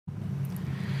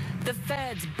The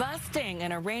feds busting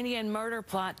an Iranian murder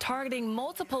plot targeting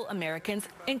multiple Americans,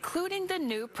 including the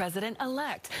new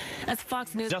president-elect. As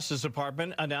Fox News Justice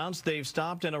Department announced they've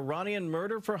stopped an Iranian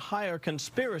murder-for-hire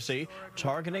conspiracy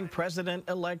targeting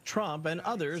President-elect Trump and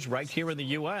others right here in the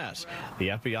U.S. The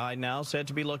FBI now said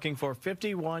to be looking for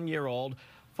 51-year-old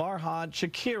Farhad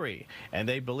Shakiri, and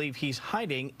they believe he's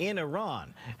hiding in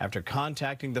Iran after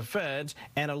contacting the feds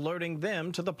and alerting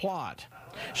them to the plot.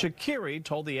 Shakiri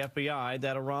told the FBI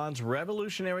that Iran's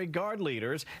Revolutionary Guard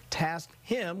leaders tasked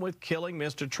him with killing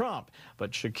Mr. Trump,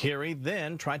 but Shakiri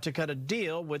then tried to cut a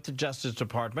deal with the Justice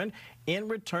Department in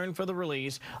return for the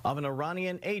release of an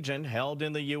Iranian agent held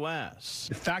in the U.S.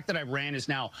 The fact that Iran is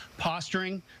now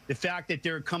posturing, the fact that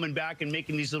they're coming back and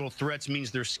making these little threats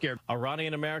means they're scared.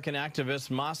 Iranian-American activist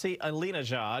Masih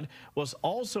Alinejad was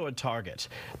also a target.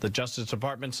 The Justice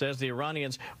Department says the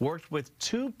Iranians worked with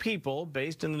two people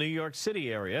based in the New York City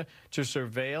area to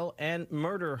surveil and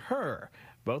murder her.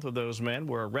 Both of those men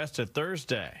were arrested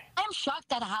Thursday. I'm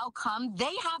shocked at how come they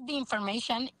have the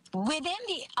information within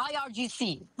the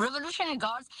IRGC, Revolutionary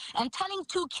Guards, and telling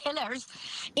two killers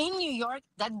in New York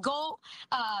that go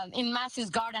in Masih's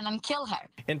garden and kill her.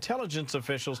 Intelligence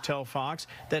officials tell Fox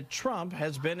that Trump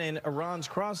has been in Iran's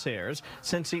crosshairs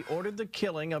since he ordered the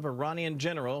killing of Iranian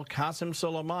General Qasem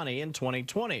Soleimani in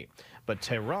 2020. But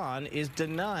Tehran is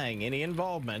denying any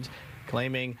involvement,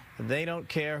 claiming they don't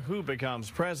care who becomes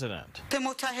president.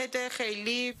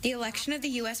 The election of the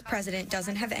U.S. president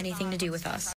doesn't have anything to do with us.